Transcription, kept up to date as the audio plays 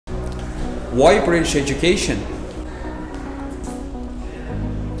Why British education?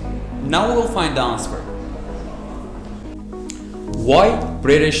 Now we'll find the answer. Why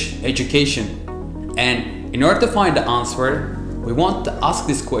British education? And in order to find the answer, we want to ask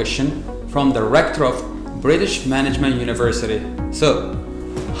this question from the Rector of British Management University. So,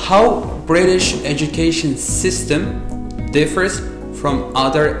 how British education system differs from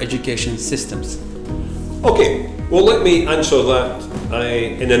other education systems? Okay, well let me answer that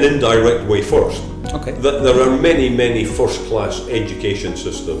in an indirect way first. Okay. There are many first-class education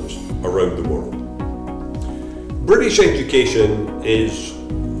systems around the world. British education is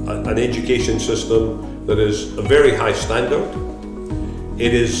an education system that is a very high standard.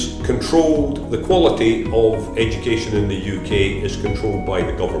 It is controlled, the quality of education in the UK is controlled by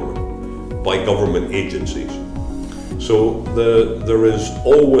the government, by government agencies. So there is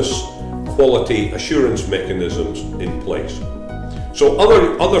always quality assurance mechanisms in place. So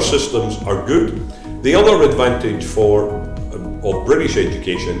other systems are good. The other advantage of British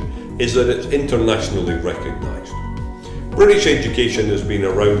education is that it's internationally recognised. British education has been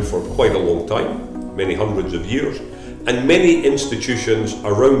around for quite a long time, many hundreds of years, and many institutions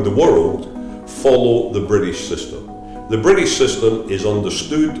around the world follow the British system. The British system is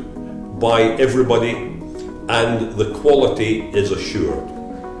understood by everybody and the quality is assured.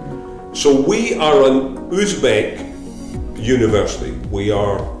 So we are an Uzbek university.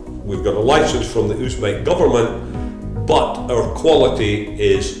 We've got a license from the Uzbek government, but our quality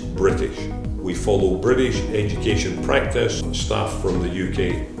is British. We follow British education practice, staff from the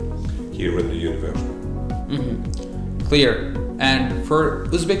UK here in the university. Clear. And for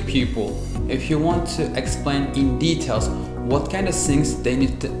Uzbek people, if you want to explain in details what kind of things they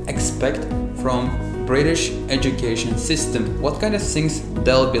need to expect from British education system, what kind of things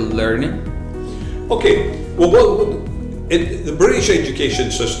they'll be learning? Okay, well, the British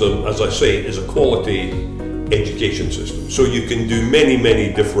education system, as I say, is a quality education system. So you can do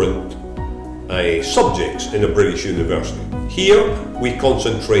many different subjects in a British university. Here, we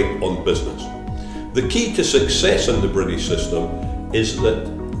concentrate on business. The key to success in the British system is that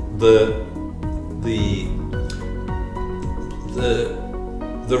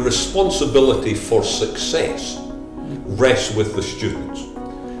the responsibility for success rests with the students.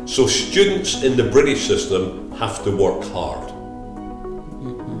 So students in the British system have to work hard,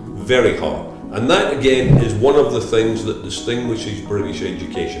 very hard. And that again is one of the things that distinguishes British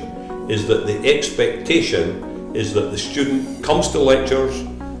education, is that the expectation is that the student comes to lectures,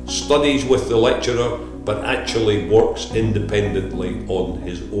 studies with the lecturer, but actually works independently on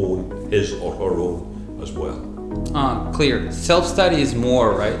his or her own as well. Clear. Self-study is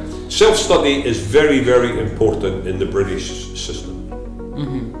more, right? Self-study is very important in the British system.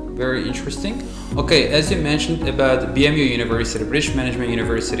 Very interesting. Okay, as you mentioned about BMU University, British Management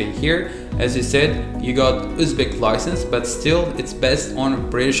University here, as you said, you got Uzbek license, but still it's based on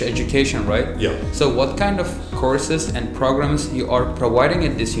British education, right? Yeah. So what kind of courses and programs you are providing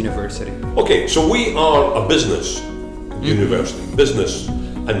at this university? Okay, so we are a business university, business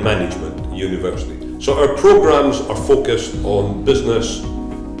and management university. So our programs are focused on business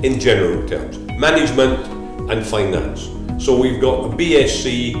in general terms, management and finance. So we've got a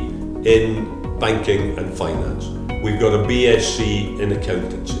BSc in banking and finance. We've got a BSc in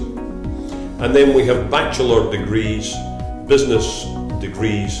accountancy. And then we have bachelor degrees, business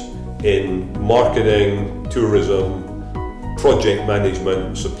degrees in marketing, tourism, project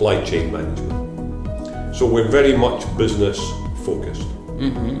management, supply chain management. So we're very much business focused.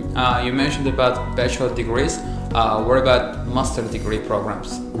 You mentioned about bachelor degrees. What about master degree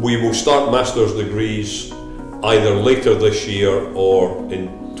programs? We will start master's degrees either later this year or in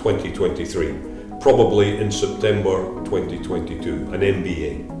 2023, probably in September 2022, an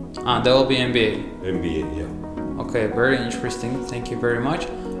MBA. That will be MBA. MBA, yeah. Okay, very interesting. Thank you very much.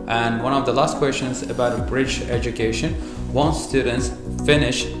 And one of the last questions about British education. Once students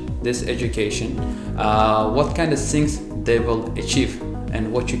finish this education, what kind of things they will achieve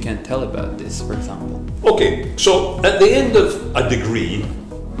and what you can tell about this, for example? Okay, so at the end of a degree,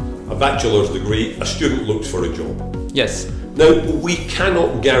 a bachelor's degree, a student looks for a job. Yes. Now, we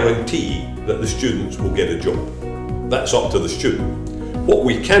cannot guarantee that the students will get a job. That's up to the student. What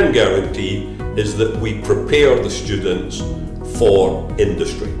we can guarantee is that we prepare the students for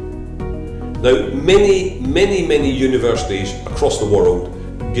industry. Now, many universities across the world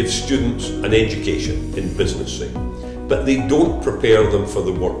give students an education in business, say, but they don't prepare them for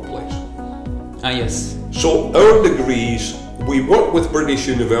the workplace. Yes. So our degrees, we work with British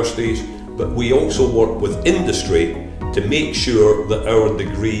universities, but we also work with industry to make sure that our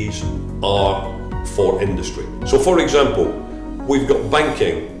degrees are for industry. So for example, we've got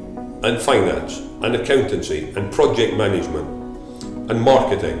banking and finance and accountancy and project management and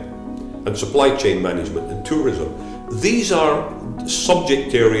marketing and supply chain management and tourism. These are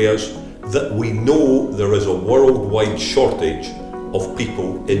subject areas that we know there is a worldwide shortage of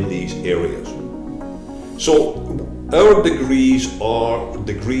people in these areas. So our degrees are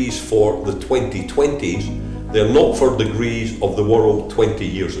degrees for the 2020s. They're not for degrees of the world 20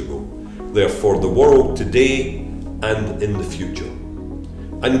 years ago. They're for the world today and in the future.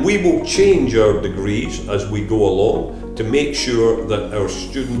 And we will change our degrees as we go along to make sure that our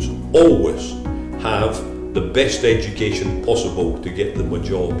students always have the best education possible to get them a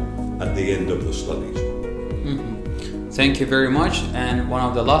job at the end of the studies. Thank you very much. And one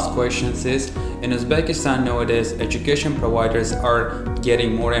of the last questions is, in Uzbekistan nowadays, education providers are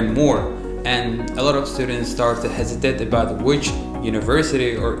getting more and more, and a lot of students start to hesitate about which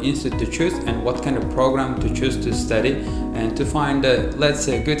university or institute to choose and what kind of program to choose to study and to find a, let's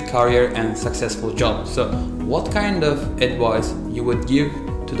say, good career and successful job. So what kind of advice you would give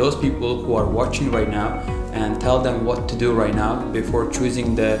to those people who are watching right now and tell them what to do right now before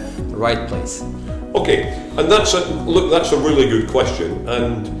choosing the right place? Okay, and that's a really good question,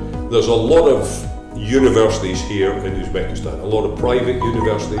 and there's a lot of universities here in Uzbekistan, a lot of private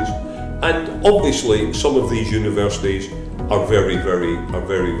universities, and obviously some of these universities are very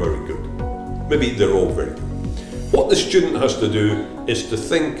good. Maybe they're all very good. What the student has to do is to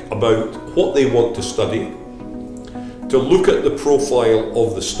think about what they want to study, to look at the profile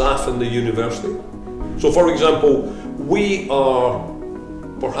of the staff in the university. So for example, we are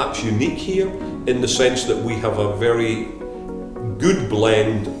perhaps unique here in the sense that we have a very good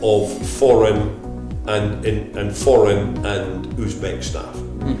blend of foreign and Uzbek staff.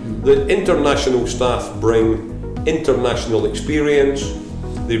 The international staff bring international experience,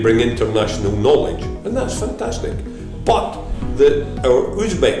 they bring international knowledge, and that's fantastic. But our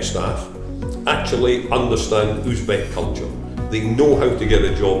Uzbek staff actually understand Uzbek culture. They know how to get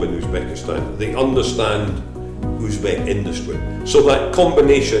a job in Uzbekistan. They understand Uzbek industry. So that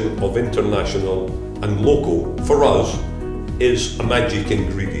combination of international and local, for us, is a magic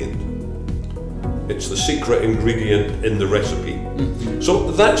ingredient. It's the secret ingredient in the recipe.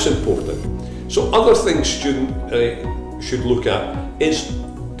 So that's important. So other things students should look at is,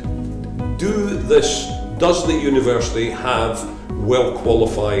 does the university have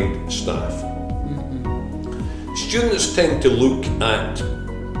well-qualified staff? Students tend to look at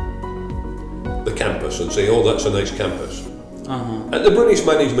the campus and say, oh, that's a nice campus. At the British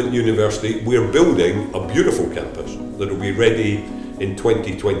Management University, we're building a beautiful campus that will be ready in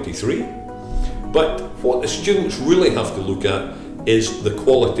 2023. But what the students really have to look at is the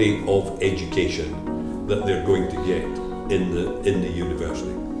quality of education that they're going to get in the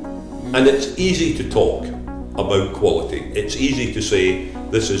university. And it's easy to talk about quality. It's easy to say,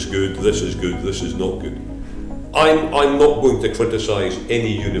 this is good, this is good, this is not good. I'm not going to criticize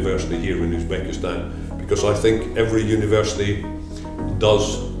any university here in Uzbekistan because I think every university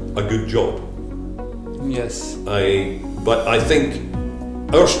does a good job. Yes. But I think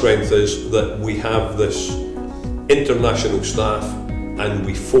our strength is that we have this international staff and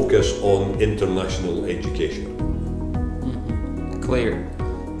we focus on international education. Clear.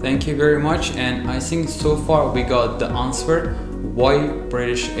 Thank you very much, and I think so far we got the answer why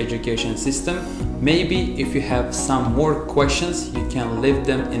British education system. Maybe if you have some more questions, you can leave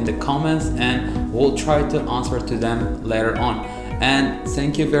them in the comments and we'll try to answer to them later on. And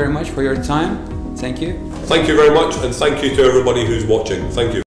thank you very much for your time. Thank you. Thank you very much, and thank you to everybody who's watching. Thank you.